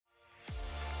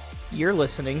You're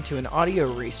listening to an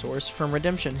audio resource from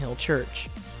Redemption Hill Church.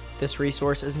 This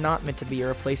resource is not meant to be a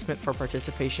replacement for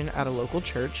participation at a local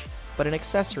church, but an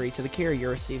accessory to the care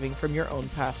you're receiving from your own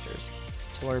pastors.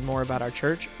 To learn more about our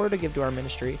church or to give to our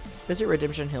ministry, visit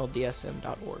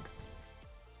redemptionhilldsm.org.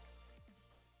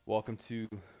 Welcome to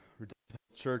Redemption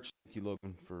Hill Church. Thank you,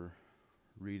 Logan, for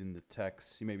reading the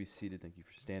text. You may be seated. Thank you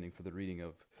for standing for the reading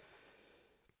of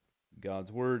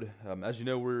God's Word. As you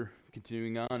know, we're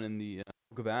continuing on in the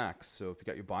book of Acts. So if you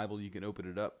got your Bible, you can open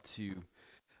it up to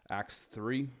Acts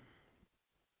 3.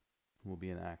 We'll be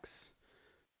in Acts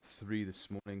 3 this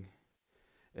morning.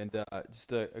 And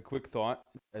just a quick thought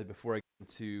before I get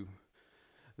into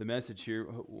the message here.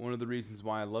 One of the reasons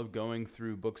why I love going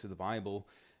through books of the Bible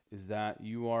is that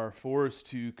you are forced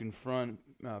to confront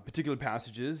particular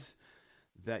passages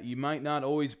that you might not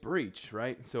always breach,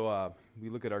 right? So we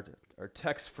look at our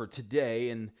text for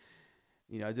today, and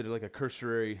I did like a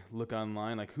cursory look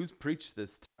online, like who's preached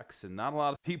this text, and not a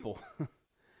lot of people.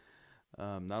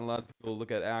 Not a lot of people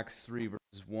look at Acts 3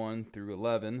 verses 1 through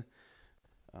 11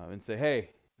 and say,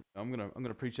 "Hey, I'm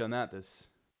gonna preach on that this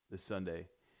Sunday."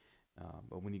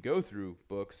 But when you go through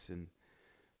books and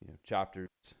chapters,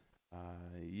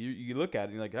 you look at it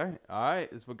and you're like, all right,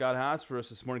 this is what God has for us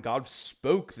this morning. God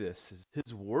spoke this, is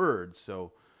His word,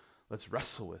 so let's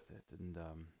wrestle with it, and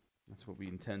that's what we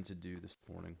intend to do this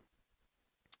morning.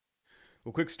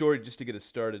 Well, quick story just to get us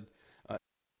started.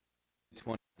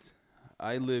 20s,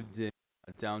 I lived in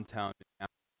downtown in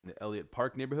the Elliott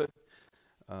Park neighborhood.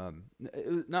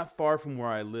 It was not far from where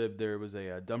I lived. There was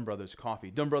a Dunn Brothers Coffee.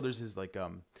 Dunn Brothers is like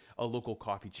a local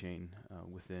coffee chain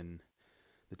within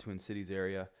the Twin Cities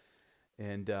area.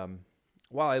 And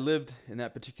while I lived in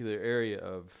that particular area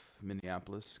of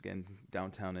Minneapolis, again,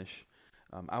 downtownish,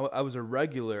 I was a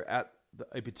regular at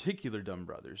a particular Dunn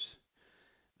Brothers.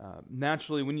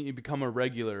 Naturally, when you become a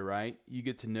regular, right, you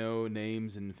get to know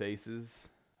names and faces.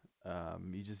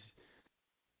 You just,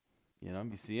 you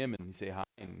see them and you say hi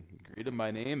and you greet them by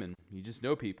name, and you just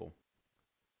know people.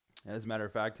 As a matter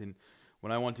of fact,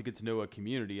 when I want to get to know a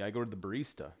community, I go to the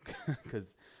barista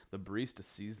because the barista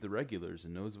sees the regulars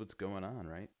and knows what's going on,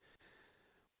 right?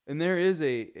 And there is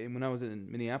when I was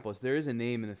in Minneapolis, there is a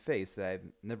name and a face that I've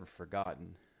never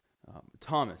forgotten.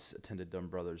 Thomas attended Dunn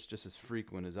Brothers just as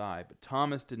frequent as I, but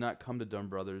Thomas did not come to Dunn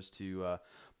Brothers to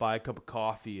buy a cup of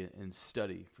coffee and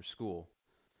study for school.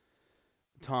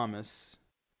 Thomas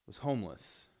was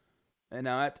homeless. And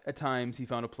now at times he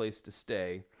found a place to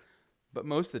stay, but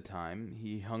most of the time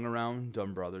he hung around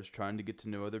Dunn Brothers trying to get to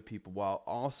know other people while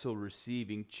also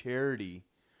receiving charity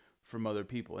from other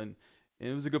people. And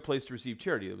it was a good place to receive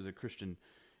charity. It was a Christian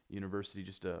university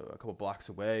just a couple blocks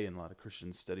away, and a lot of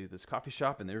Christians study at this coffee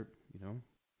shop, and they're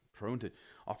prone to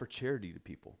offer charity to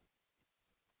people.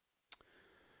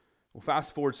 Well,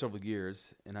 fast forward several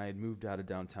years, and I had moved out of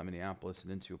downtown Minneapolis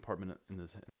and into an apartment in the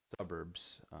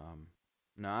suburbs.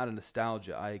 Now, out of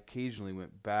nostalgia, I occasionally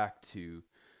went back to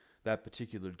that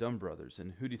particular Dunn Brothers,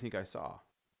 and who do you think I saw?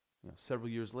 Several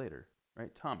years later,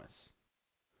 right? Thomas.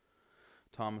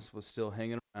 Thomas was still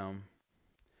hanging around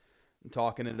and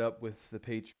talking it up with the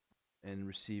patron and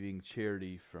receiving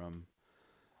charity from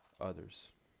others.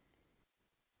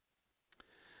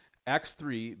 Acts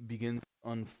 3 begins to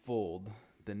unfold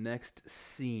the next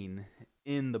scene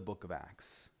in the book of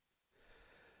Acts.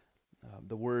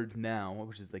 The word now,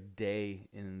 which is like day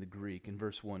in the Greek, in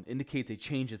verse 1, indicates a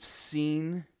change of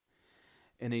scene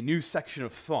and a new section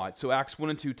of thought. So Acts 1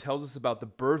 and 2 tells us about the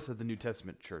birth of the New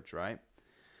Testament church, right?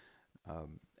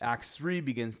 Acts 3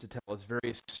 begins to tell us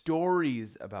various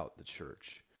stories about the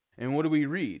church. And what do we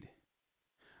read?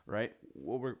 Right?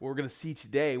 What we're going to see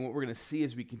today, and what we're going to see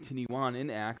as we continue on in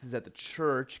Acts, is that the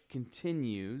church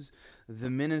continues the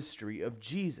ministry of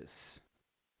Jesus.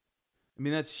 I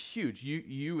mean, that's huge.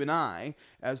 You and I,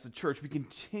 as the church, we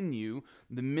continue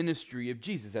the ministry of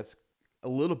Jesus. That's a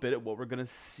little bit of what we're going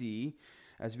to see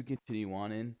as we continue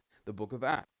on in the book of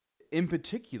Acts. In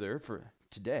particular, for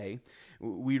today,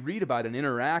 we read about an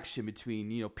interaction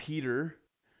between, Peter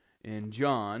and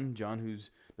John who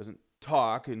doesn't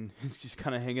talk and is just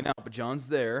kind of hanging out, but John's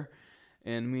there,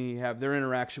 and we have their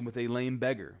interaction with a lame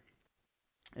beggar.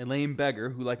 A lame beggar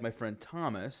who, like my friend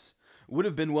Thomas, would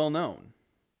have been well known,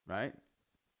 right?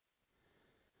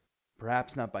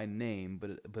 Perhaps not by name,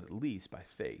 but at least by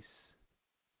face.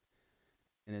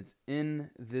 And it's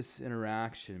in this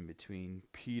interaction between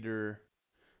Peter,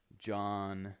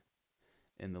 John,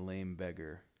 and the lame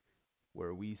beggar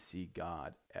where we see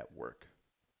God at work.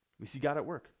 We see God at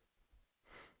work.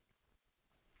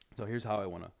 So here's how I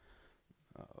want to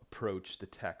approach the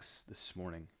text this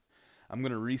morning. I'm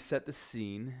going to reset the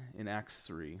scene in Acts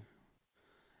 3,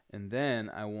 And then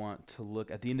I want to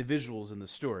look at the individuals in the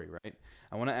story, right?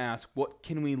 I want to ask, what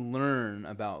can we learn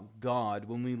about God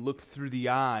when we look through the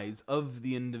eyes of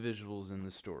the individuals in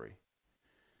the story?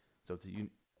 So it's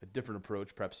a different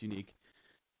approach, perhaps unique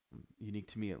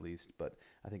to me at least, but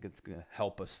I think it's going to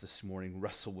help us this morning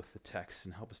wrestle with the text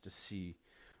and help us to see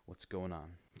what's going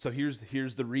on. So here's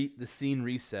the scene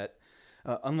reset.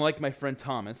 Unlike my friend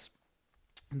Thomas,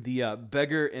 the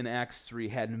beggar in Acts 3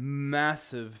 had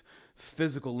massive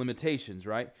physical limitations,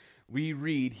 right? We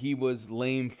read he was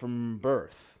lame from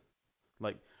birth,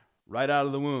 like right out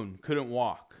of the womb, couldn't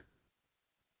walk.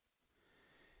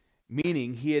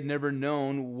 Meaning he had never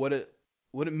known what it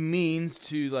means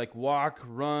to like walk,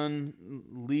 run,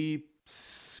 leap,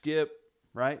 skip,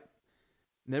 right?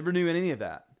 Never knew any of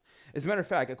that. As a matter of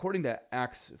fact, according to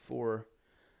Acts 4,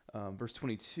 verse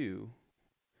 22,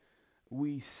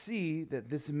 we see that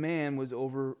this man was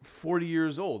over 40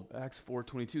 years old. Acts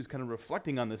 4:22 is kind of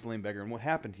reflecting on this lame beggar and what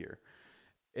happened here.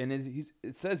 And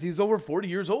it says he's over 40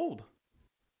 years old.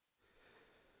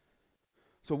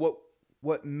 So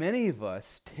what many of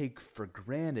us take for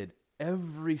granted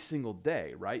every single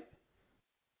day, right?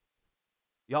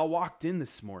 Y'all walked in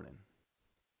this morning.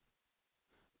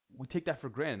 We take that for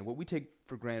granted. What we take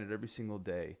for granted every single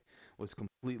day was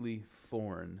completely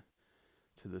foreign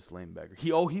to this lame beggar.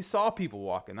 He saw people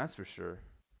walking, that's for sure.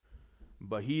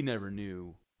 But he never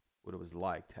knew what it was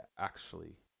like to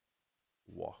actually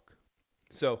walk.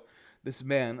 So this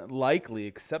man likely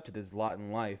accepted his lot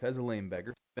in life as a lame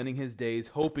beggar, spending his days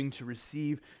hoping to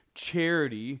receive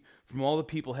charity from all the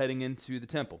people heading into the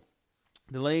temple.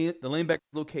 The lame beggar's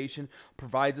location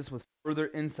provides us with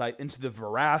further insight into the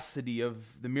veracity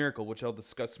of the miracle, which I'll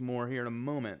discuss more here in a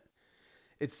moment.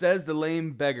 It says the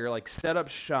lame beggar set up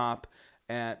shop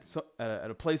at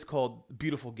a place called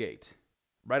Beautiful Gate,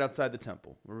 right outside the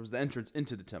temple, where was the entrance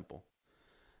into the temple.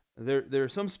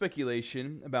 There's some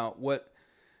speculation about what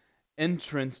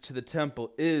entrance to the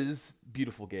temple is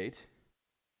Beautiful Gate.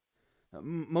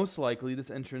 Most likely, this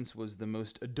entrance was the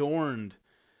most adorned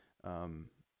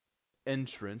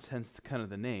entrance, hence kind of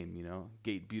the name,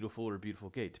 Gate Beautiful or Beautiful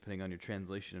Gate, depending on your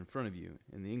translation in front of you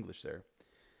in the English there.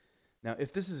 Now,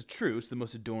 if this is true, it's the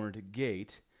most adorned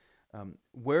gate.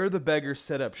 Where the beggar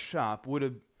set up shop would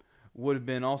have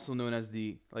been also known as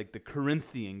the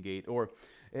Corinthian gate, or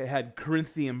it had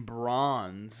Corinthian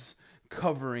bronze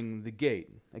covering the gate.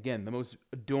 Again, the most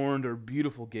adorned or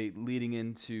beautiful gate leading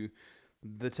into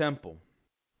the temple.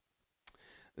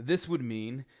 This would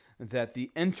mean that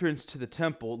the entrance to the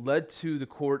temple led to the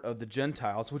court of the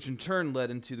Gentiles, which in turn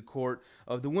led into the court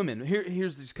of the women.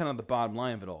 Here's just kind of the bottom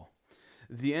line of it all.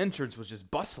 The entrance was just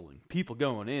bustling, people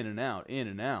going in and out, in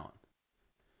and out.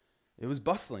 It was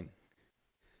bustling.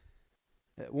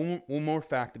 One more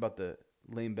fact about the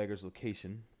lame beggar's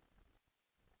location,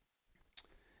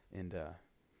 and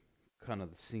kind of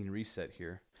the scene reset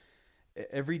here.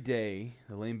 Every day,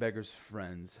 the lame beggar's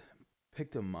friends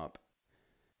picked him up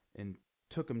and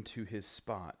took him to his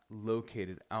spot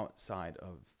located outside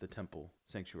of the temple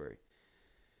sanctuary,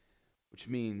 which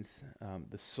means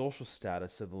the social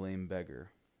status of the lame beggar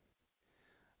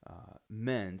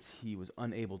meant he was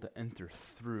unable to enter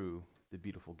through the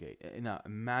Beautiful Gate. Now,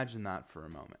 imagine that for a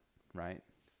moment, right?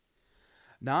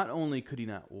 Not only could he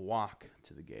not walk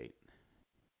to the gate,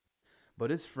 but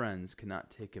his friends could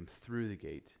not take him through the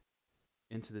gate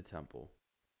into the temple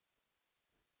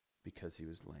because he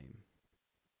was lame.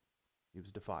 He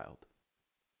was defiled.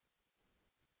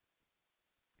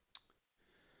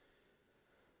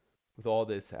 With all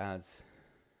this as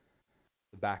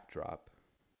the backdrop,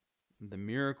 the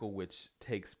miracle which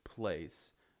takes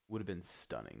place would have been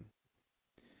stunning.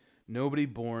 Nobody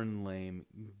born lame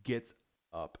gets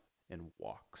up and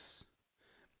walks.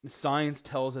 Science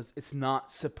tells us it's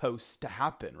not supposed to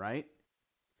happen, right?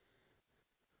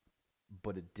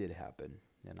 But it did happen,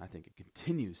 and I think it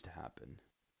continues to happen.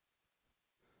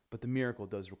 But the miracle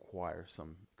does require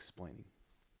some explaining.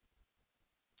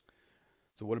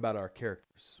 So what about our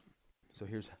characters? So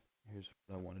here's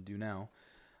what I want to do now.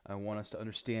 I want us to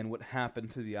understand what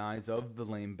happened through the eyes of the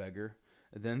lame beggar,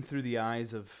 and then through the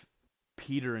eyes of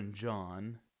Peter and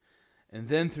John, and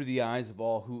then through the eyes of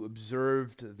all who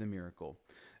observed the miracle.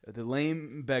 The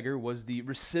lame beggar was the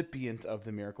recipient of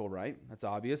the miracle, right? That's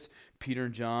obvious. Peter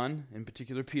and John, in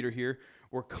particular Peter here,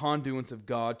 were conduits of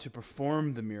God to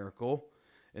perform the miracle.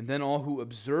 And then all who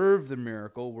observed the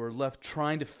miracle were left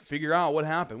trying to figure out what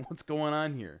happened. What's going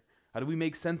on here? How do we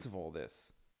make sense of all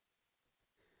this?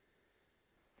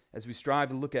 As we strive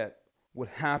to look at what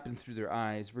happened through their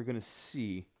eyes, we're going to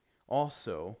see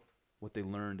also what they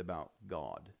learned about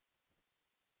God.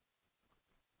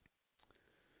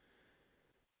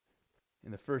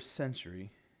 In the first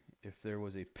century, if there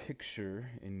was a picture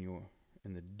in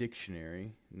the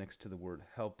dictionary next to the word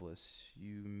helpless,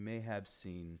 you may have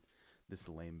seen this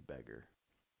lame beggar.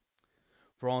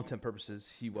 For all intent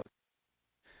purposes, he was.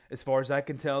 As far as I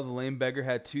can tell, the lame beggar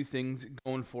had two things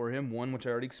going for him. One, which I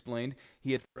already explained,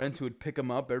 he had friends who would pick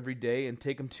him up every day and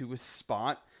take him to his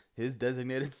spot, his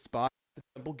designated spot at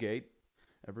the temple gate.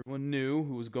 Everyone knew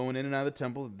who was going in and out of the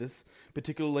temple that this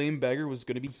particular lame beggar was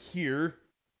going to be here.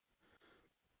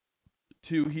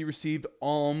 Two, he received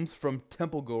alms from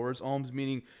temple goers, alms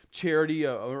meaning charity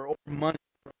or money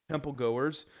from temple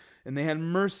goers, and they had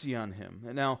mercy on him.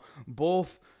 And now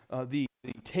both the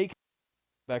taking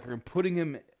beggar and putting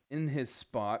him in his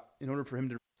spot in order for him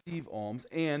to receive alms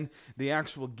and the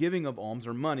actual giving of alms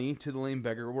or money to the lame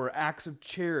beggar were acts of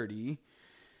charity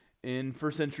in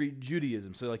first century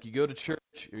Judaism. So like you go to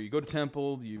church or you go to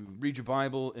temple, you read your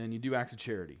Bible, and you do acts of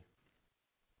charity.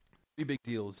 Three big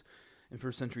deals in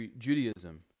first century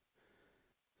Judaism.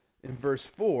 In verse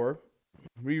 4,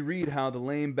 we read how the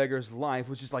lame beggar's life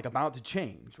was just like about to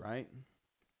change, right?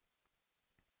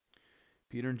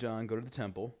 Peter and John go to the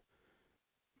temple.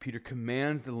 Peter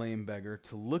commands the lame beggar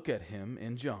to look at him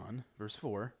and John, verse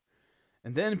 4.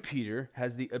 And then Peter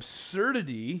has the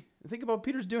absurdity, think about what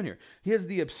Peter's doing here. He has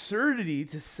the absurdity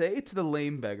to say to the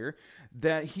lame beggar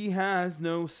that he has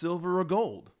no silver or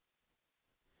gold.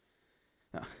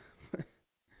 Now,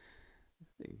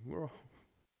 we're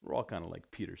all kind of like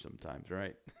Peter sometimes,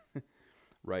 right?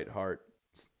 Right heart.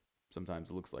 Sometimes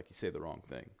it looks like you say the wrong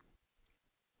thing.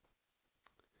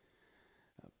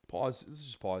 Let's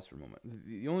just pause for a moment.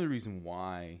 The only reason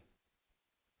why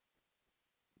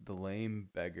the lame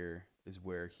beggar is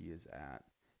where he is at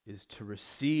is to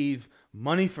receive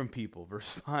money from people. Verse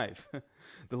 5.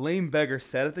 The lame beggar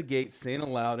sat at the gate saying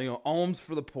aloud, alms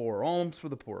for the poor, alms for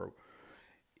the poor.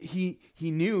 He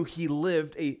knew he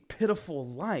lived a pitiful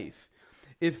life.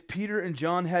 If Peter and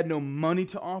John had no money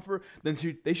to offer, then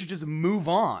they should just move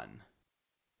on.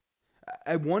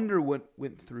 I wonder what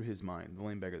went through his mind, the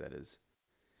lame beggar that is.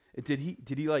 Did he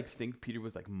think Peter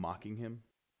was mocking him?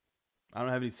 I don't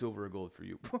have any silver or gold for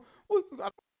you. I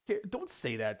don't care. Don't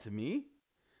say that to me.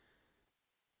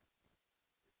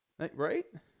 Right?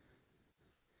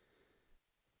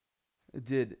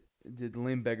 Did the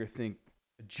lame beggar think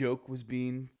a joke was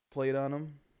being played on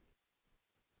him?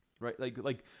 Right?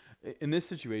 Like in this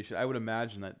situation, I would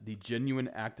imagine that the genuine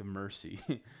act of mercy,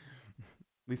 at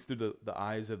least through the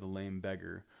eyes of the lame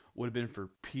beggar, would have been for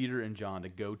Peter and John to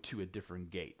go to a different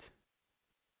gate.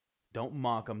 Don't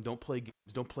mock them. Don't play games.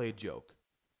 Don't play a joke.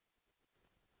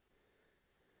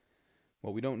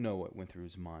 Well, we don't know what went through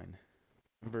his mind.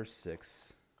 In verse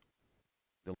 6,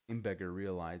 the lame beggar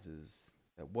realizes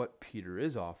that what Peter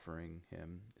is offering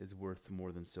him is worth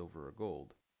more than silver or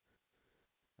gold.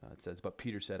 It says, but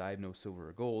Peter said, I have no silver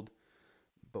or gold,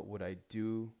 but what I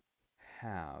do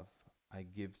have, I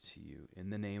give to you in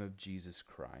the name of Jesus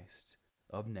Christ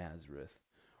of Nazareth,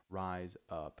 rise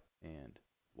up and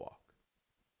walk.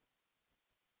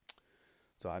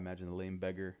 So I imagine the lame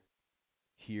beggar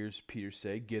hears Peter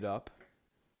say, get up.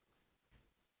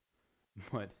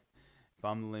 But if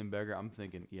I'm the lame beggar, I'm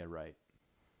thinking, yeah, right.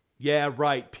 Yeah,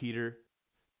 right, Peter.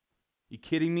 You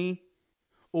kidding me?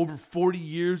 Over 40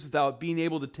 years without being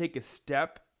able to take a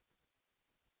step?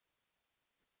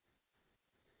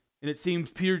 And it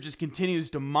seems Peter just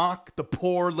continues to mock the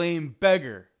poor lame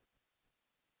beggar.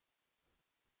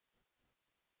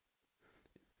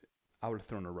 I would have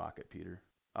thrown a rock at Peter.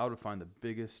 I would have found the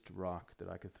biggest rock that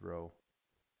I could throw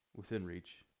within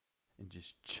reach and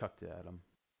just chucked it at him.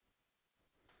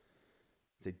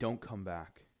 Say, don't come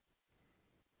back.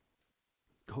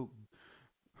 Go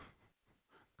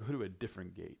to a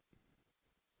different gate.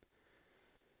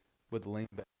 But the lame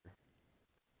beggar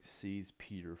sees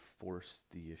Peter force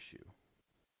the issue.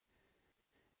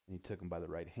 And he took him by the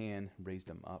right hand, raised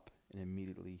him up, and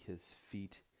immediately his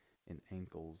feet and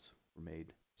ankles were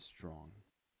made strong.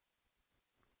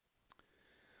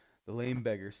 The lame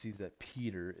beggar sees that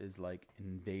Peter is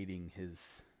invading his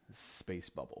space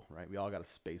bubble, right? We all got a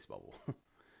space bubble.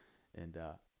 And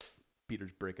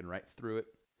Peter's breaking right through it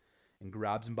and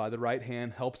grabs him by the right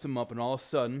hand, helps him up, and all of a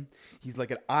sudden, he's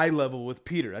at eye level with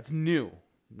Peter. That's new.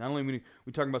 Not only are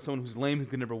we talking about someone who's lame who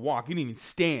could never walk, he didn't even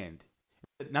stand.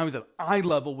 Now he's at eye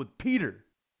level with Peter.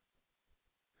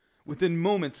 Within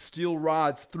moments, steel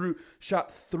rods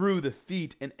shot through the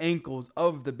feet and ankles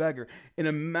of the beggar. In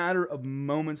a matter of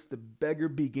moments, the beggar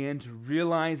began to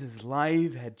realize his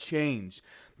life had changed.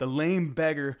 The lame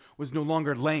beggar was no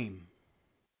longer lame.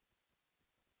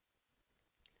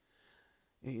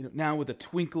 Now with a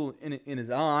twinkle in his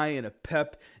eye and a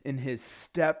pep in his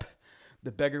step,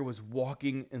 The beggar was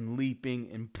walking and leaping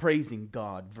and praising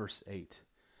God, verse 8.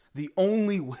 The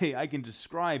only way I can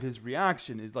describe his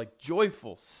reaction is like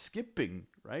joyful skipping,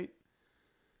 right?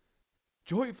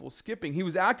 Joyful skipping. He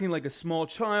was acting like a small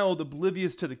child,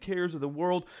 oblivious to the cares of the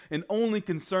world and only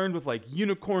concerned with like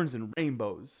unicorns and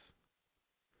rainbows.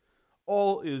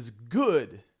 All is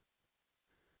good.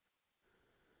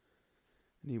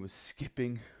 And he was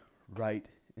skipping right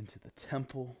into the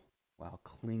temple while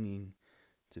clinging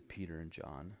to Peter and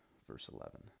John, verse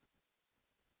 11.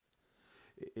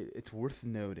 It's worth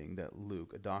noting that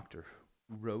Luke, a doctor,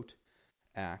 wrote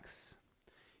Acts.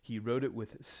 He wrote it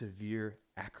with severe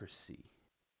accuracy.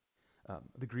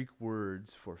 The Greek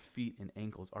words for feet and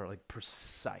ankles are like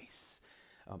precise.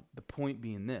 The point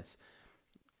being this: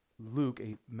 Luke,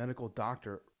 a medical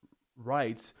doctor,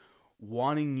 writes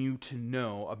wanting you to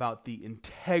know about the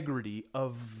integrity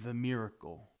of the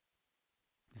miracle.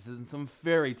 This isn't some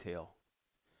fairy tale.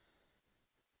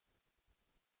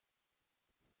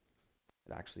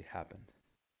 It actually happened.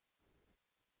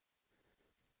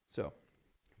 So,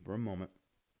 for a moment,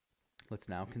 let's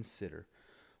now consider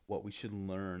what we should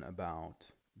learn about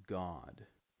God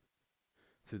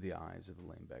through the eyes of the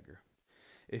lame beggar.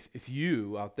 If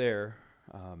you out there,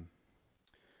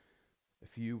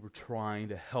 if you were trying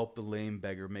to help the lame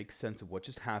beggar make sense of what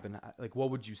just happened, like what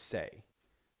would you say?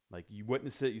 Like you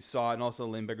witnessed it, you saw it, and also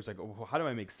the lame beggar's like, oh, how do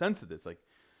I make sense of this? Like,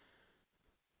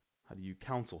 how do you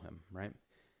counsel him, right?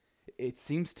 It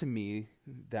seems to me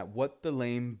that what the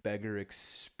lame beggar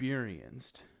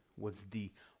experienced was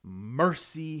the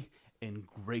mercy and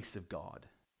grace of God.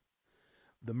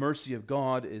 The mercy of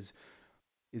God is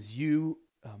you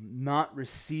not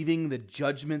receiving the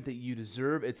judgment that you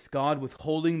deserve. It's God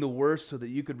withholding the worst so that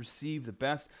you could receive the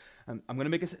best. I'm going to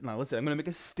make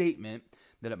a statement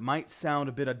that it might sound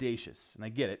a bit audacious, and I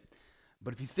get it,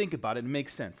 but if you think about it, it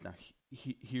makes sense. Now,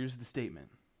 here's the statement.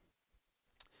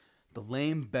 The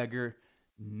lame beggar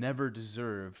never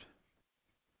deserved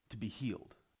to be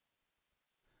healed.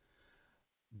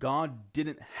 God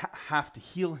didn't have to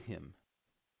heal him.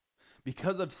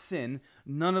 Because of sin,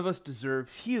 none of us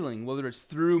deserve healing, whether it's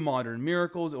through modern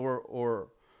miracles or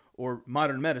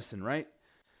modern medicine, right?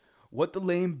 What the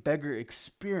lame beggar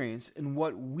experienced and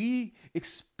what we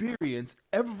experience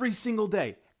every single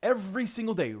day,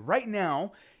 right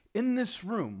now, in this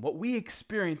room, what we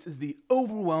experience is the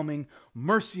overwhelming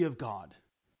mercy of God.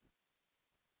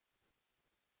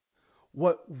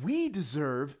 What we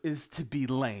deserve is to be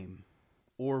lame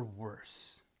or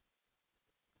worse.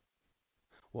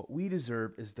 What we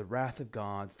deserve is the wrath of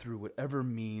God through whatever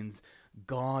means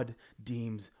God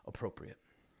deems appropriate.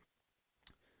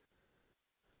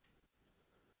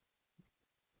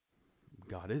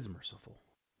 God is merciful.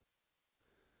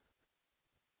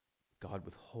 God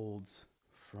withholds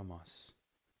from us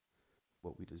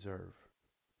what we deserve.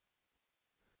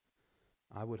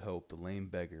 I would hope the lame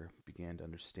beggar began to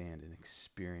understand and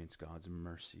experience God's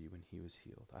mercy when he was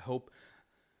healed. I hope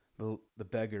the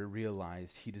beggar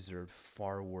realized he deserved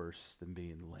far worse than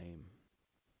being lame.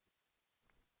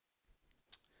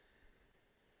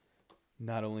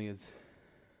 Not only is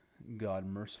God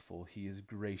merciful, he is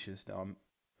gracious. Now, I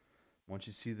want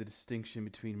you to see the distinction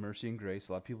between mercy and grace.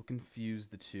 A lot of people confuse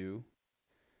the two.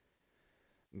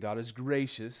 God is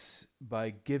gracious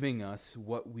by giving us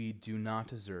what we do not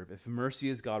deserve. If mercy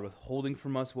is God withholding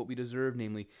from us what we deserve,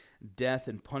 namely death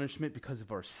and punishment because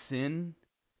of our sin,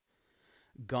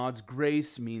 God's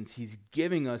grace means he's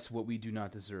giving us what we do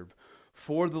not deserve.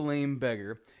 For the lame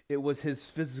beggar, it was his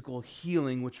physical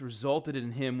healing which resulted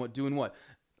in him doing what?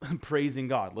 Praising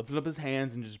God, lifting up his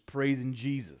hands and just praising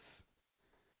Jesus.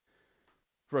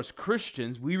 For us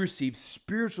Christians, we receive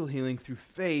spiritual healing through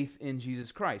faith in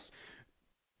Jesus Christ.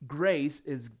 Grace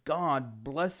is God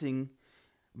blessing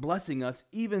us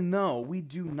even though we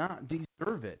do not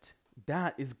deserve it.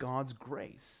 That is God's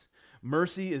grace.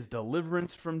 Mercy is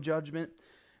deliverance from judgment.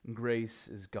 Grace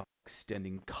is God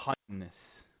extending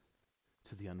kindness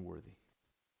to the unworthy.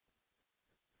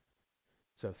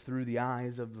 So through the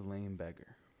eyes of the lame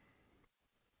beggar,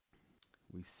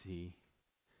 we see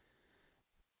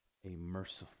a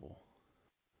merciful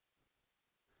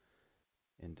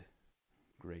and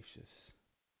gracious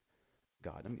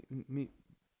God. Let me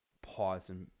pause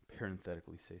and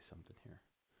parenthetically say something here.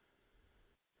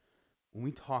 When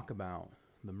we talk about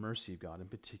the mercy of God in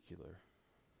particular,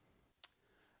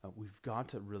 we've got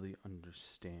to really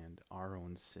understand our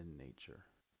own sin nature.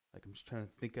 Like, I'm just trying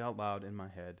to think out loud in my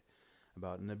head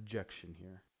about an objection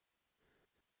here.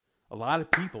 A lot of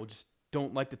people just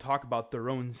don't like to talk about their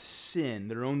own sin,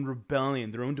 their own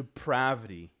rebellion, their own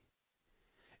depravity.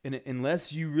 And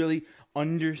unless you really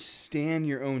understand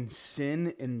your own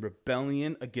sin and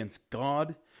rebellion against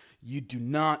God, you do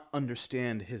not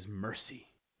understand his mercy.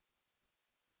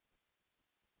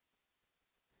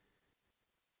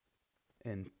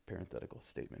 And parenthetical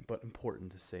statement, but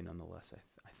important to say nonetheless,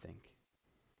 I think.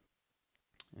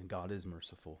 And God is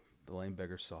merciful. The lame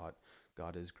beggar saw it.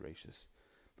 God is gracious.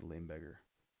 The lame beggar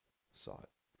saw it.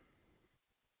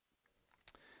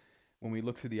 When we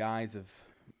look through the eyes of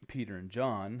Peter and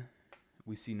John,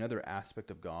 we see another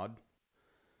aspect of God.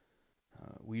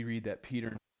 We read that Peter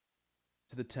went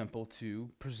to the temple to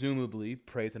presumably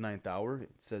pray at the 9th hour.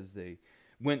 It says they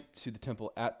went to the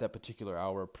temple at that particular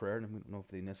hour of prayer, and we don't know if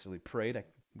they necessarily prayed.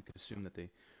 We could assume that they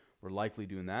were likely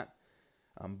doing that.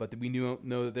 But we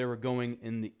know that they were going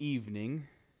in the evening.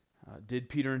 Did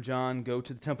Peter and John go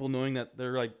to the temple knowing that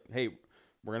they're like, hey,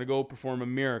 we're going to go perform a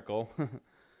miracle.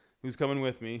 Who's coming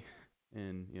with me?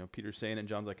 And Peter's saying it, and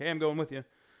John's like, hey, I'm going with you.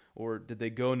 Or did they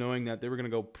go knowing that they were going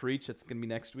to go preach? That's going to be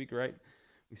next week, right?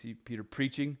 We see Peter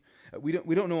preaching. We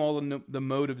don't know all the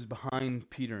motives behind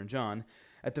Peter and John.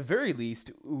 At the very least,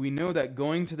 we know that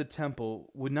going to the temple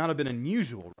would not have been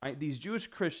unusual, right? These Jewish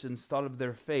Christians thought of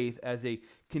their faith as a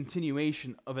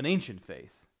continuation of an ancient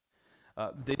faith.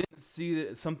 They didn't see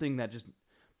it as something that just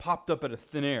popped up out of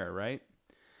thin air, right?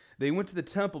 They went to the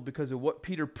temple because of what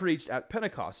Peter preached at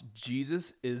Pentecost.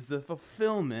 Jesus is the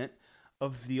fulfillment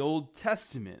of the Old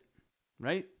Testament,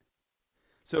 right?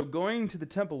 So going to the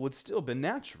temple would still have been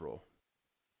natural.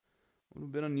 It would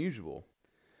have been unusual.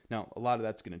 Now, a lot of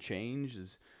that's going to change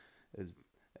as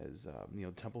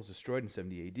the temple's destroyed in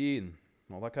 70 AD and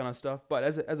all that kind of stuff. But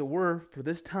as it were, for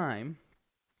this time,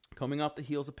 coming off the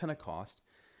heels of Pentecost,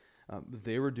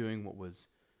 they were doing what was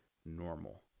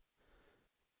normal.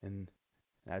 And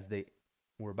as they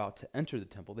were about to enter the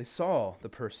temple, they saw the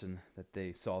person that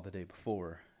they saw the day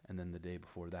before and then the day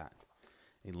before that,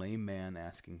 a lame man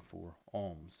asking for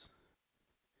alms.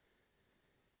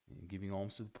 And giving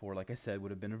alms to the poor, like I said,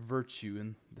 would have been a virtue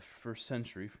in the first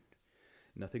century.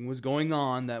 Nothing was going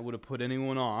on that would have put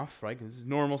anyone off, right? This is a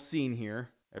normal scene here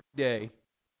every day.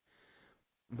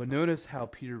 But notice how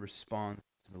Peter responds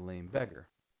to the lame beggar.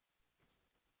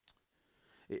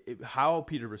 How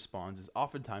Peter responds is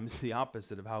oftentimes the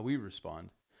opposite of how we respond,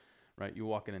 right? You're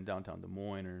walking in downtown Des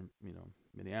Moines or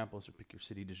Minneapolis, or pick your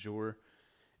city du jour,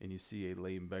 and you see a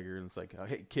lame beggar, and it's like,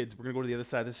 hey kids, we're gonna go to the other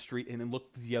side of the street and then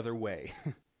look the other way.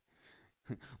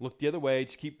 Look the other way.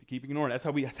 Just keep ignoring it.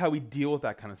 That's how we deal with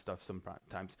that kind of stuff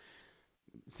sometimes.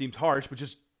 It seems harsh, but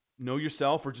just know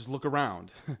yourself or just look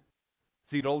around.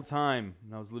 See it all the time.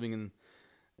 When I was living in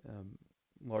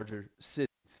larger cities.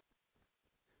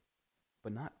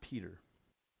 But not Peter.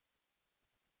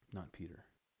 Not Peter.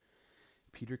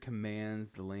 Peter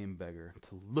commands the lame beggar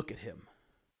to look at him.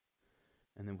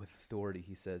 And then with authority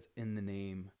he says, in the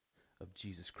name of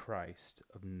Jesus Christ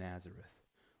of Nazareth,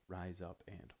 rise up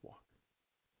and walk.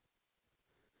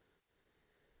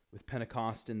 With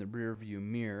Pentecost in the rearview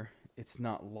mirror, it's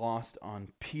not lost on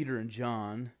Peter and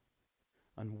John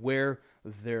on where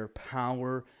their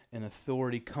power and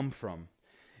authority come from.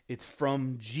 It's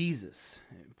from Jesus.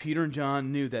 Peter and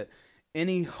John knew that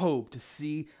any hope to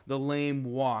see the lame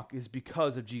walk is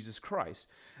because of Jesus Christ.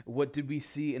 What did we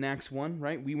see in Acts 1,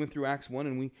 right? We went through Acts 1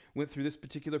 and we went through this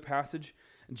particular passage.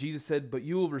 And Jesus said, but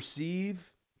you will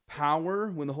receive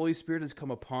power when the Holy Spirit has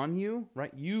come upon you,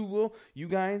 right? You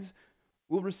guys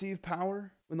will receive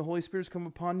power when the Holy Spirit has come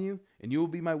upon you, and you will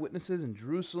be my witnesses in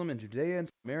Jerusalem and Judea and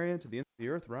Samaria to the end of the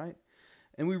earth, right?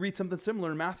 And we read something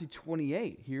similar in Matthew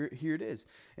 28. Here it is.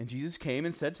 And Jesus came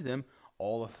and said to them,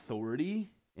 all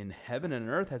authority in heaven and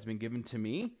earth has been given to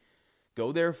me.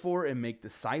 Go therefore and make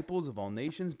disciples of all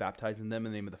nations, baptizing them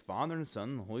in the name of the Father and the Son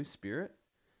and the Holy Spirit.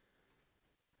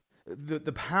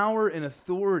 The power and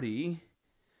authority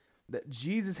that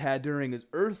Jesus had during his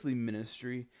earthly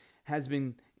ministry has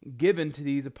been given to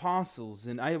these apostles,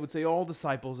 and I would say all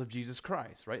disciples of Jesus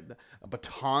Christ, right? A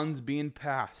baton's being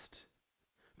passed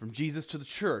from Jesus to the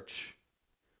church.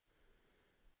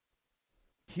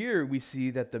 Here we see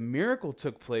that the miracle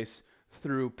took place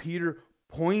through Peter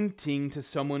pointing to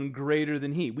someone greater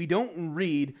than he. We don't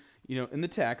read, in the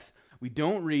text, we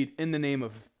don't read, in the name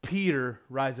of Peter,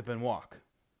 rise up and walk.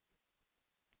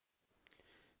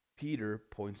 Peter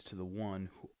points to the one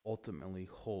who ultimately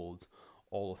holds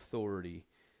all authority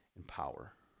and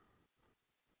power.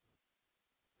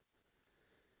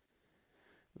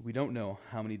 We don't know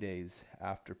how many days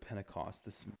after Pentecost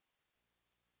this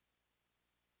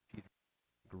Peter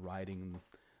riding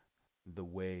the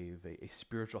wave, a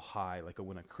spiritual high, like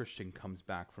when a Christian comes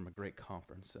back from a great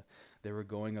conference. They were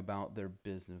going about their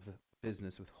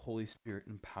business with Holy Spirit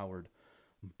empowered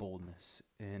boldness.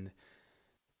 And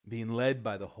being led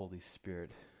by the Holy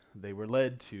Spirit, they were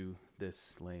led to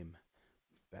this lame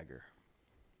beggar.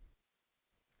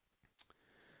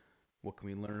 What can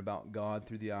we learn about God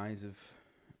through the eyes of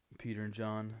Peter and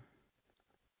John?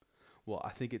 Well, I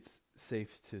think it's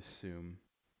safe to assume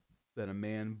that a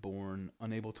man born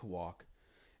unable to walk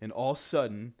and all of a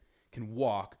sudden can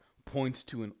walk points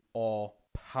to an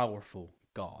all-powerful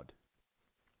God.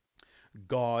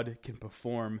 God can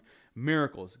perform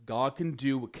miracles. God can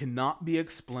do what cannot be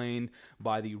explained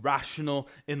by the rational,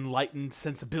 enlightened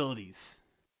sensibilities.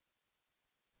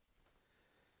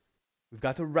 We've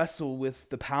got to wrestle with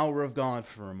the power of God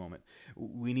for a moment.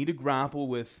 We need to grapple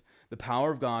with the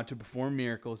power of God to perform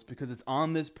miracles, because it's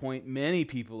on this point many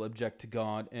people object to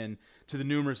God and to the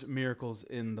numerous miracles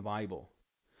in the Bible.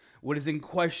 What is in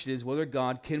question is whether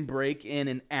God can break in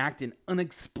and act in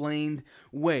unexplained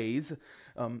ways,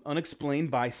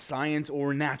 unexplained by science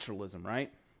or naturalism,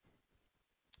 right?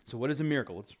 So what is a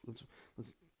miracle?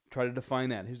 Let's try to define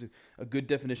that. Here's a good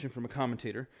definition from a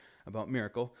commentator about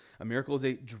miracle. A miracle is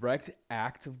a direct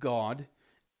act of God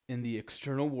in the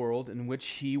external world in which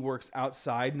he works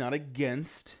outside, not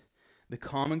against, the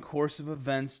common course of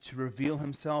events to reveal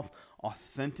himself,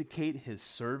 authenticate his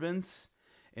servants,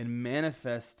 and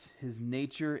manifest his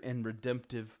nature and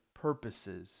redemptive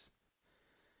purposes.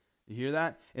 You hear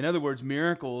that? In other words,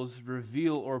 miracles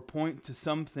reveal or point to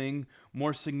something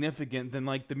more significant than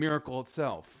like the miracle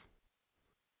itself.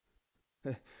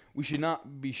 We should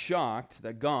not be shocked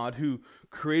that God, who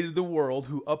created the world,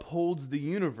 who upholds the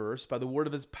universe by the word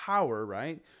of his power,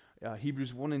 right?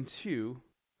 Hebrews 1 and 2,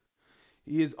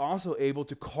 he is also able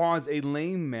to cause a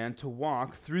lame man to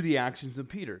walk through the actions of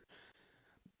Peter.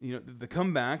 You know, the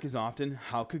comeback is often,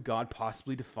 how could God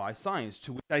possibly defy science?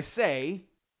 To which I say,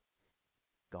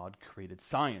 God created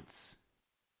science.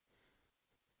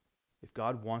 If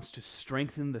God wants to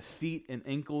strengthen the feet and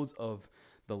ankles of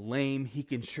the lame, he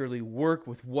can surely work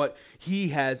with what he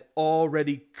has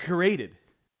already created.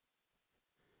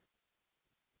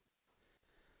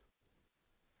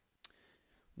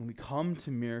 When we come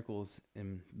to miracles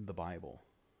in the Bible,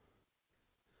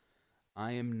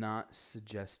 I am not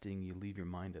suggesting you leave your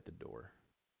mind at the door.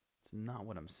 It's not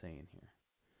what I'm saying here.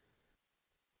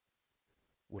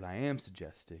 What I am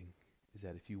suggesting is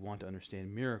that if you want to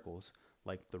understand miracles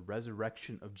like the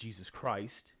resurrection of Jesus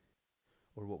Christ,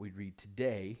 or what we read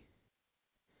today,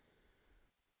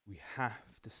 we have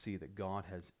to see that God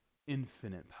has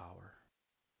infinite power.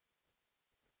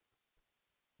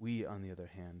 We, on the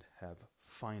other hand, have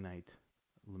finite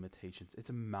limitations. It's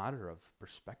a matter of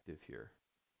perspective here.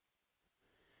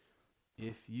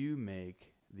 If you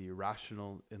make the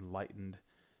irrational, enlightened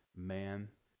man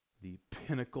the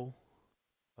pinnacle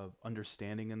of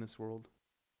understanding in this world,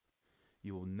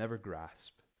 you will never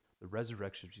grasp the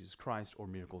resurrection of Jesus Christ or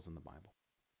miracles in the Bible.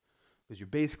 Because you're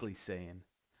basically saying,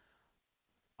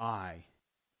 I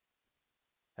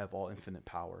have all infinite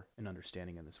power and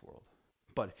understanding in this world.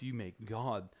 But if you make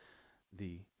God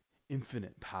the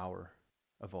infinite power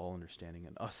of all understanding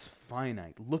and us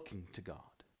finite looking to God,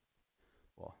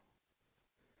 well,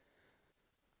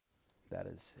 that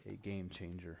is a game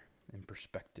changer and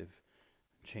perspective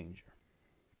changer.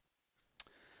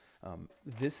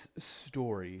 This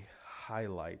story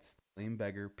highlights the lame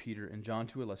beggar, Peter, and John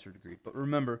to a lesser degree. But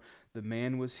remember, the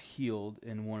man was healed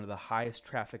in one of the highest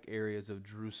traffic areas of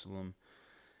Jerusalem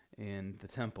and the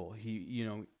temple. He,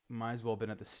 might as well have been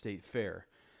at the state fair,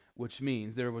 which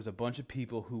means there was a bunch of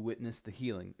people who witnessed the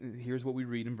healing. Here's what we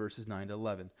read in verses 9 to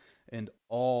 11. And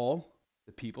all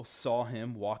the people saw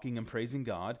him walking and praising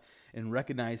God and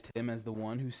recognized him as the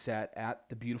one who sat at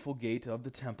the beautiful gate of the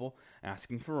temple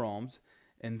asking for alms.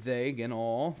 And they, again,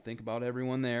 all, think about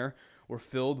everyone there, were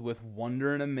filled with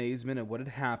wonder and amazement at what had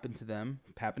happened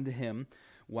to him,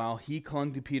 while he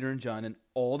clung to Peter and John, and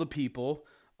all the people,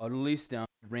 utterly astounded,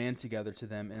 ran together to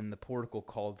them in the portico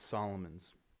called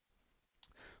Solomon's.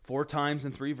 4 times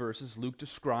in 3 verses, Luke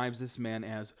describes this man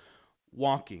as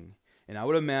walking. And I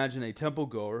would imagine a temple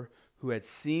goer who had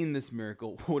seen this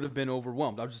miracle would have been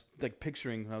overwhelmed. I was just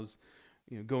picturing, when I was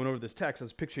going over this text, I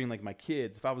was picturing my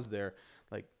kids, if I was there,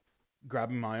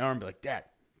 grabbing my arm, be like, Dad,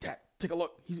 take a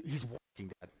look. He's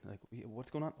walking, Dad.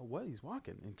 What's going on? Oh, what? He's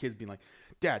walking. And kids being like,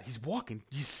 Dad, he's walking.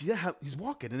 Do you see that? How he's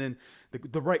walking? And then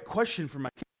the right question for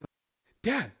my kid,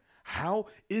 Dad, how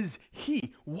is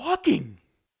he walking?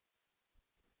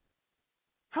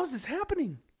 How is this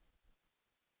happening?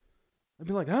 I'd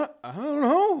be like, I don't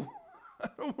know. I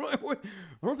don't know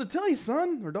what to tell you,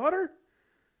 son or daughter.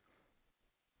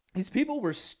 These people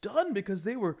were stunned because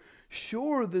they were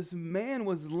sure this man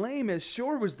was lame, as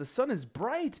sure as the sun is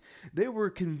bright. They were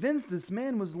convinced this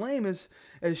man was lame, as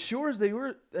sure as they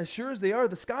are,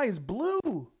 the sky is blue.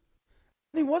 And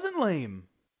he wasn't lame.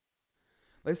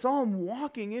 They saw him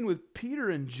walking in with Peter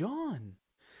and John.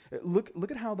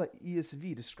 Look at how the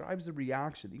ESV describes the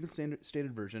reaction. The English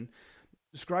Standard Version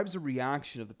describes the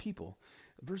reaction of the people.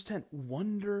 Verse 10,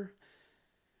 wonder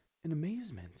and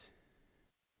amazement.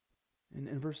 And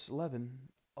in verse 11,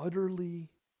 utterly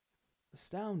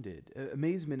astounded.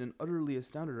 Amazement and utterly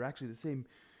astounded are actually the same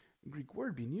Greek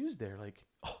word being used there. Like,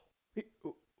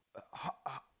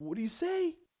 what do you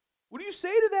say? What do you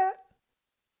say to that?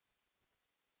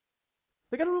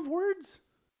 Like, I don't have words.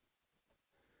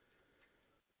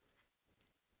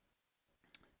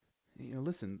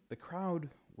 Listen, the crowd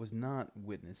was not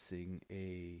witnessing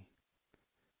a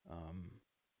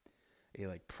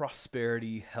like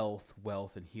prosperity, health,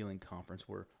 wealth, and healing conference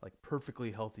where like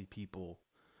perfectly healthy people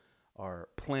are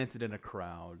planted in a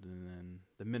crowd, and then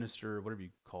the minister, whatever you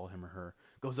call him or her,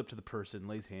 goes up to the person,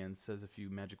 lays hands, says a few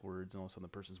magic words, and all of a sudden the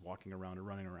person's walking around or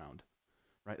running around.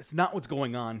 Right? It's not what's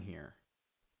going on here.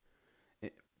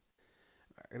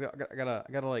 I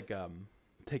gotta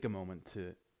take a moment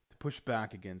to push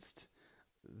back against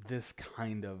this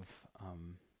kind of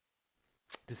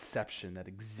deception that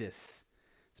exists,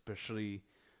 especially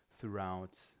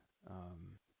throughout,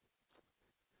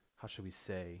 how should we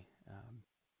say,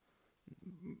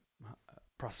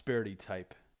 prosperity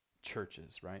type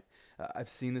churches, right? I've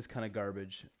seen this kind of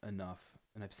garbage enough,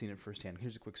 and I've seen it firsthand.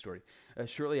 Here's a quick story.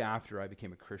 Shortly after I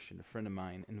became a Christian, a friend of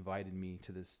mine invited me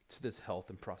to this health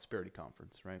and prosperity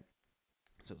conference, right?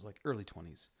 So it was like early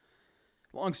 20s.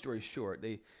 Long story short,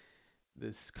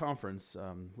 this conference,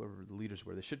 whoever the leaders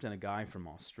were, they shipped in a guy from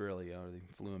Australia, or they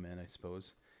flew him in, I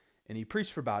suppose, and he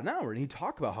preached for about an hour, and he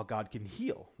talked about how God can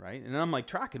heal, right? And I'm like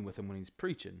tracking with him when he's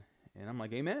preaching, and I'm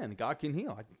like, amen, God can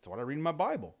heal. That's what I read in my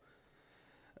Bible.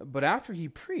 But after he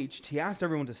preached, he asked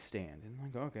everyone to stand, and I'm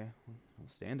like, okay, I'll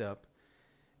stand up.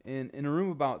 And in a room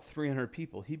of about 300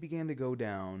 people, he began to go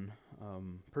down,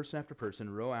 person after person,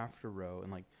 row after row,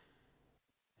 and like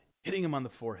hitting him on the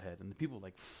forehead, and the people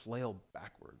like flailed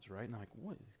backwards, right? And I'm like,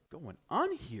 what is going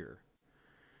on here?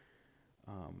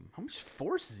 How much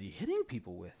force is he hitting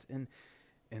people with? And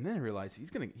then I realized he's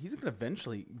gonna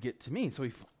eventually get to me. So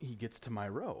he gets to my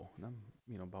row, and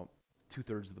I'm about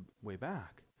 2/3 of the way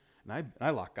back, and I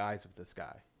lock eyes with this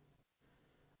guy.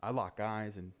 I lock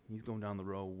eyes, and he's going down the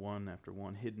row one after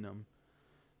one, hitting them,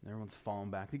 and everyone's falling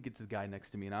back. He gets to the guy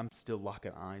next to me, and I'm still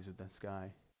locking eyes with this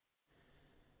guy.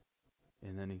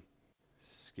 And then he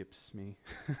skips me,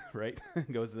 right?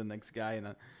 Goes to the next guy,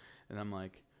 and I'm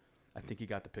like, I think he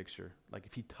got the picture. Like,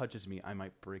 if he touches me, I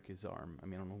might break his arm. I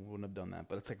mean, I wouldn't have done that,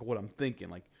 but it's like what I'm thinking.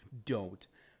 Like, don't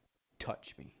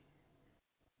touch me.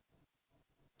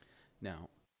 Now,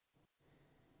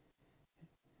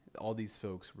 all these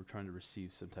folks were trying to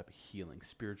receive some type of healing,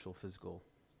 spiritual, physical,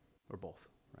 or both,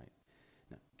 right?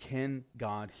 Now, can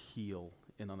God heal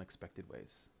in unexpected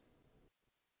ways?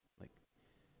 Like,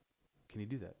 can he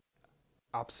do that?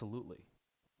 Absolutely.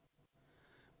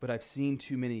 But I've seen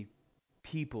too many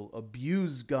people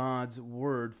abuse God's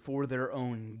word for their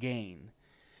own gain.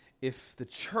 If the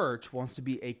church wants to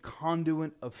be a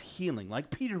conduit of healing, like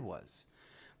Peter was,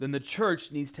 then the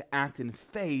church needs to act in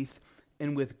faith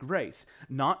and with grace,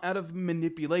 not out of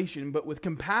manipulation, but with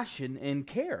compassion and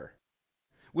care,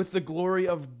 with the glory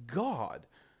of God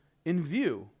in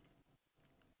view.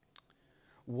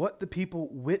 What the people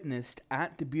witnessed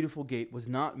at the beautiful gate was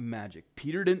not magic.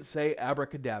 Peter didn't say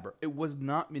abracadabra. It was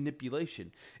not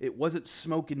manipulation. It wasn't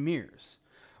smoke and mirrors.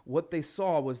 What they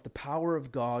saw was the power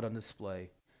of God on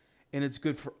display. And it's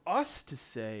good for us to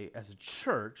say as a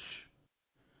church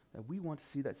that we want to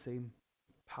see that same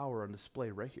power on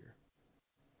display right here.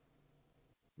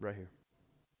 Right here.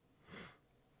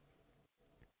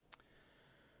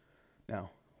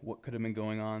 Now, what could have been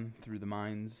going on through the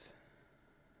minds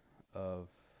of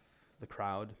the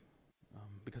crowd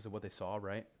because of what they saw,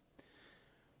 right?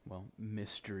 Well,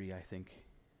 mystery, I think,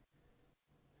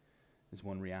 is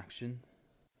one reaction.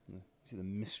 You see the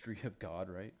mystery of God,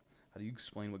 right? How do you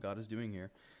explain what God is doing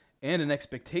here? And an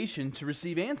expectation to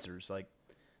receive answers. Like,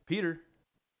 Peter,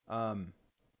 we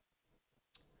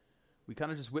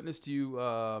kind of just witnessed you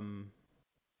in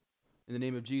the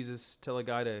name of Jesus tell a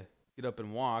guy to get up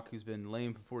and walk who's been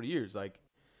lame for 40 years. Like,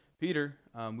 Peter,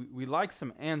 we like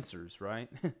some answers, right?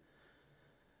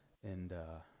 And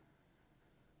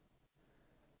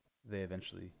they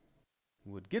eventually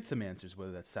would get some answers.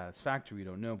 Whether that's satisfactory, we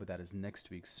don't know, but that is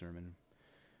next week's sermon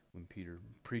when Peter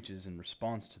preaches in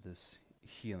response to this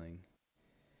healing.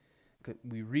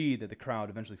 We read that the crowd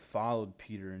eventually followed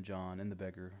Peter and John and the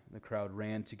beggar. The crowd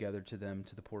ran together to them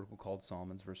to the portico called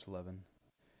Solomon's, verse 11.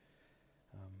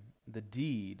 The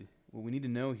deed, what we need to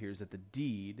know here is that the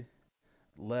deed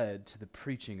led to the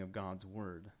preaching of God's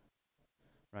word.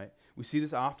 Right? We see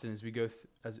this often as we go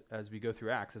as we go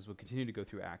through Acts, as we'll continue to go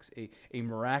through Acts. A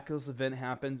miraculous event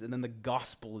happens, and then the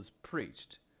gospel is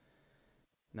preached.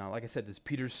 Now, like I said, does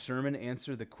Peter's sermon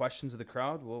answer the questions of the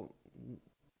crowd? Well,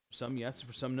 some yes,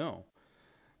 for some no.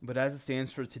 But as it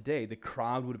stands for today, the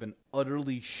crowd would have been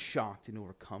utterly shocked and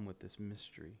overcome with this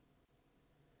mystery.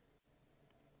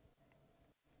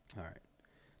 All right.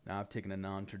 Now I've taken a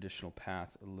non-traditional path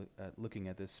looking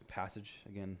at this passage.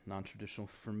 Again, non-traditional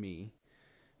for me.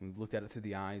 We've looked at it through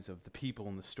the eyes of the people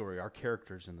in the story, our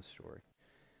characters in the story.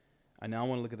 I now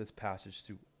want to look at this passage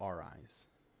through our eyes,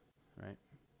 right?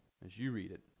 As you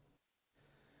read it,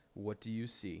 what do you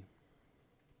see?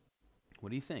 What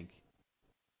do you think?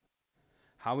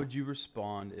 How would you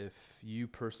respond if you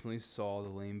personally saw the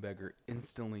lame beggar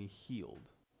instantly healed?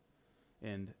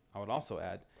 And I would also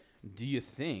add, do you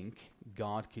think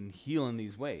God can heal in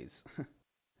these ways?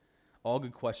 All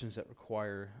good questions that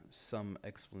require some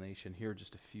explanation. Here are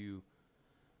just a few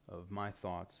of my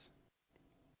thoughts.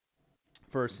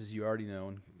 First, as you already know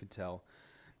and can tell,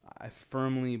 I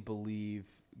firmly believe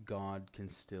God can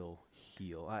still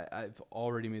heal. I've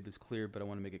already made this clear, but I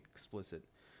want to make it explicit.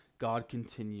 God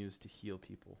continues to heal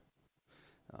people.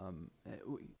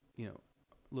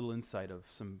 Little insight of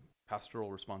some pastoral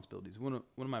responsibilities. One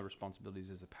of my responsibilities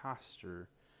as a pastor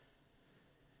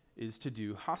is to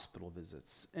do hospital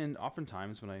visits. And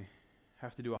oftentimes when I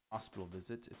have to do a hospital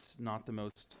visit, it's not the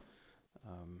most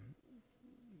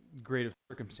great of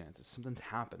circumstances. Something's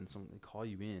happened, they call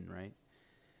you in, right?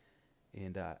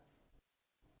 And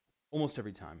almost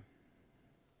every time,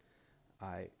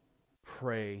 I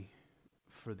pray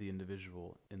for the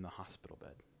individual in the hospital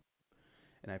bed.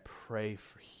 And I pray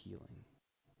for healing.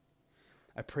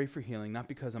 I pray for healing not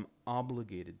because I'm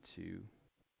obligated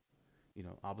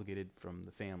from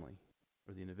the family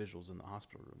or the individuals in the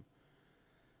hospital room,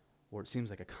 or it seems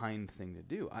like a kind thing to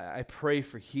do. I pray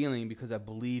for healing because I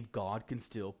believe God can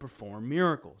still perform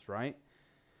miracles, right?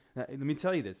 Now, let me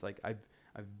tell you this, I've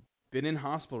been in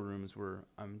hospital rooms where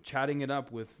I'm chatting it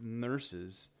up with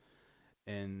nurses,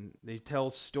 and they tell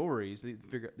stories.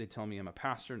 They tell me I'm a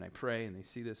pastor, and I pray, and they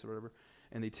see this or whatever,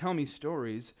 and they tell me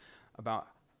stories about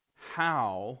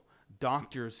how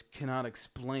doctors cannot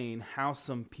explain how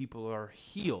some people are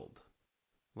healed.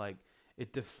 Like,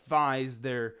 it defies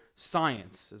their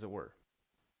science, as it were.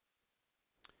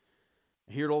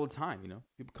 I hear it all the time,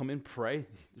 People come in, pray,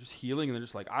 they're just healing, and they're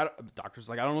just like, doctor's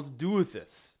like, I don't know what to do with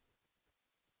this.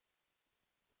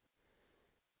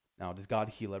 Now, does God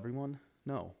heal everyone?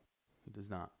 No, he does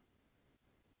not.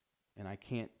 And I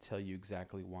can't tell you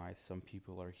exactly why some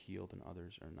people are healed and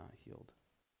others are not healed.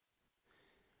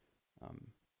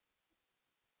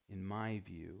 In my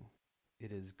view,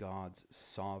 it is God's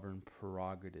sovereign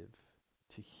prerogative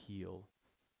to heal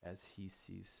as he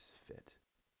sees fit.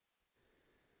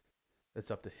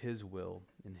 It's up to his will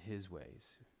and his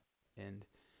ways. And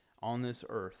on this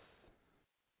earth,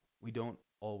 we don't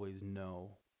always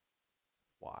know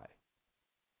why.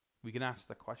 We can ask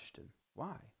the question,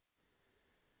 why?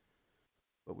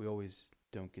 But we always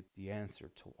don't get the answer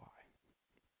to why.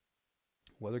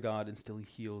 Whether God instantly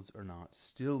heals or not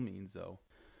still means, though,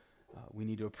 we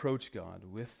need to approach God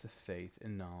with the faith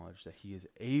and knowledge that he is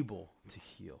able to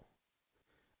heal.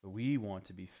 But we want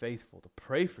to be faithful to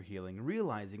pray for healing,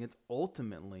 realizing it's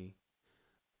ultimately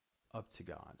up to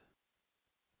God.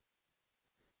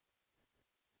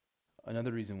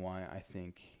 Another reason why I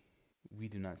think we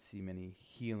do not see many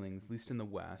healings, at least in the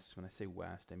West. When I say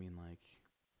West, I mean like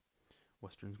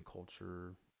Western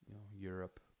culture,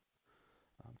 Europe,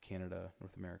 Canada,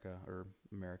 North America, or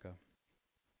America.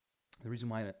 The reason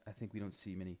why I think we don't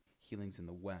see many healings in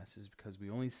the West is because we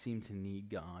only seem to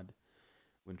need God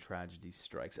when tragedy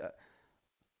strikes.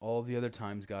 All the other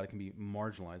times God can be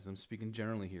marginalized. I'm speaking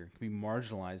generally here. Can be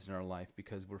marginalized in our life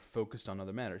because we're focused on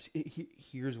other matters.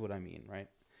 Here's what I mean, right?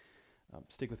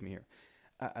 Stick with me here.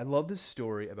 I love this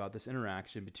story about this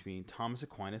interaction between Thomas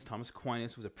Aquinas. Thomas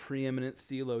Aquinas was a preeminent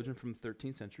theologian from the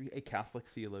 13th century, a Catholic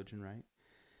theologian, right?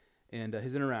 And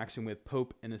his interaction with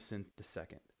Pope Innocent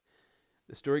II.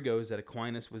 The story goes that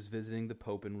Aquinas was visiting the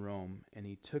Pope in Rome, and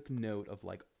he took note of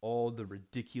all the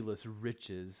ridiculous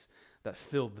riches that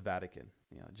filled the Vatican.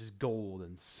 Just gold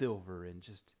and silver and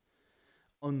just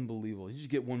unbelievable. You just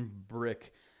get one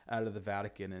brick out of the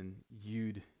Vatican and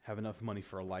you'd have enough money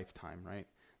for a lifetime, right?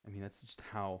 I mean, that's just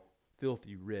how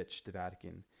filthy rich the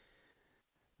Vatican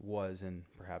was and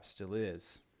perhaps still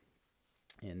is.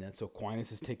 And so Aquinas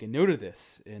has taken note of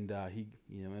this, and he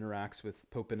interacts with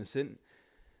Pope Innocent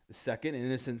II. And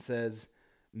Innocent says,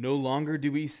 no longer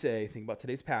do we say, think about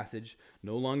today's passage,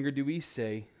 no longer do we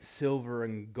say, silver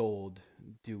and gold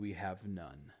do we have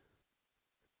none.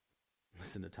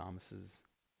 Listen to Thomas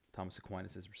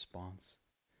Aquinas' response.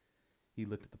 He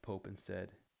looked at the Pope and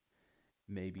said,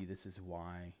 maybe this is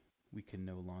why we can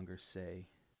no longer say,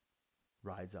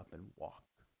 rise up and walk.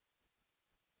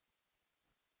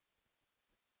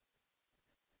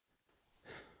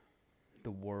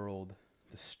 The world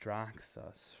distracts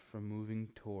us from moving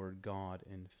toward God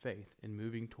in faith and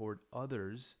moving toward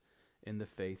others in the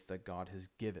faith that God has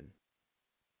given.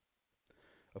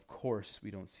 Of course,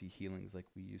 we don't see healings like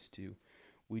we used to.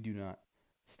 We do not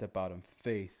step out in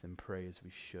faith and pray as we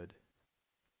should.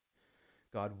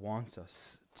 God wants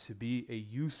us to be a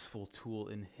useful tool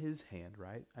in His hand,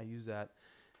 right? I use that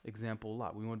example a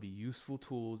lot. We want to be useful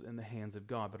tools in the hands of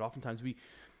God, but oftentimes we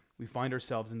find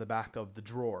ourselves in the back of the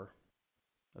drawer,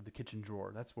 of the kitchen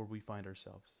drawer. That's where we find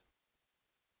ourselves.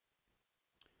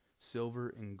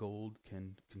 Silver and gold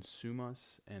can consume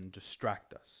us and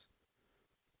distract us.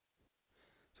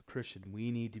 So Christian,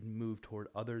 we need to move toward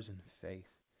others in faith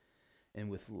and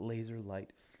with laser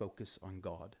light focus on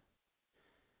God.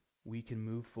 We can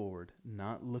move forward,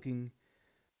 not looking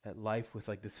at life with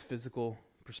like this physical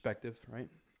perspective, right?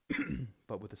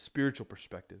 But with a spiritual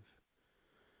perspective,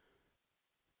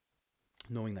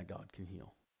 knowing that God can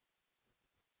heal.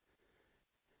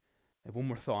 I have one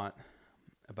more thought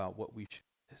about what we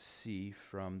should see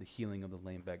from the healing of the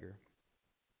lame beggar.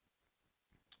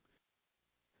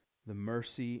 The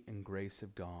mercy and grace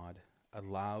of God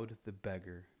allowed the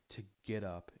beggar to get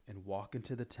up and walk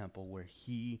into the temple where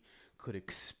he could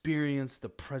experience the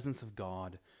presence of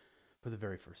God for the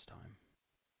very first time.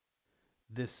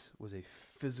 This was a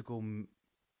physical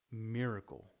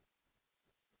miracle.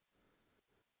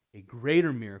 A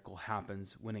greater miracle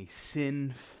happens when a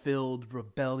sin-filled,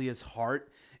 rebellious heart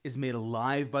is made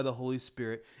alive by the Holy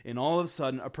Spirit, and all of a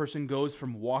sudden a person goes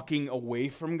from walking away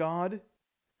from God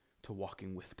to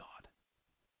walking with God.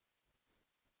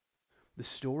 The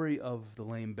story of the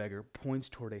lame beggar points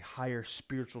toward a higher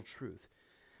spiritual truth.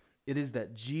 It is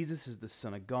that Jesus is the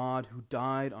Son of God who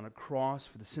died on a cross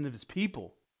for the sin of His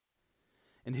people.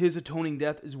 And His atoning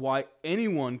death is why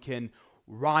anyone can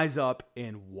rise up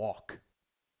and walk.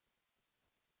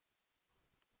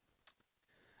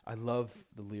 I love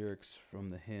the lyrics from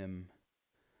the hymn,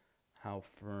 How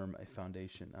Firm a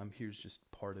Foundation. Here's just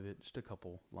part of it, just a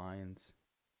couple lines.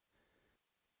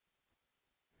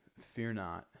 Fear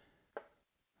not,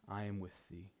 I am with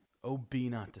thee. Oh, be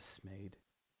not dismayed,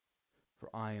 for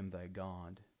I am thy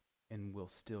God, and will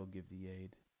still give thee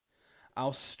aid.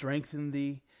 I'll strengthen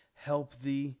thee, help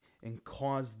thee, and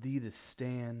cause thee to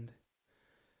stand,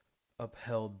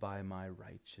 upheld by my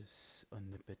righteous,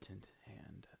 omnipotent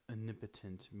hand.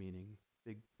 Omnipotent meaning,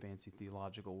 big fancy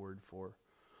theological word for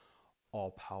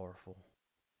all-powerful.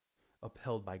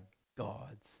 Upheld by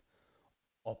God's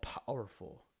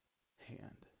all-powerful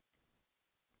hand.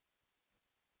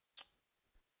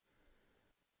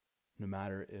 No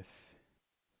matter if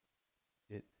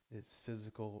it is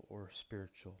physical or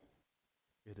spiritual,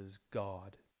 it is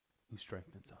God who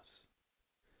strengthens us.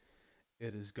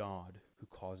 It is God who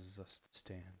causes us to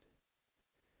stand.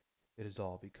 It is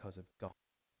all because of God's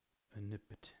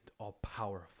omnipotent,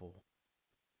 all-powerful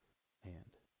hand.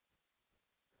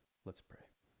 Let's pray.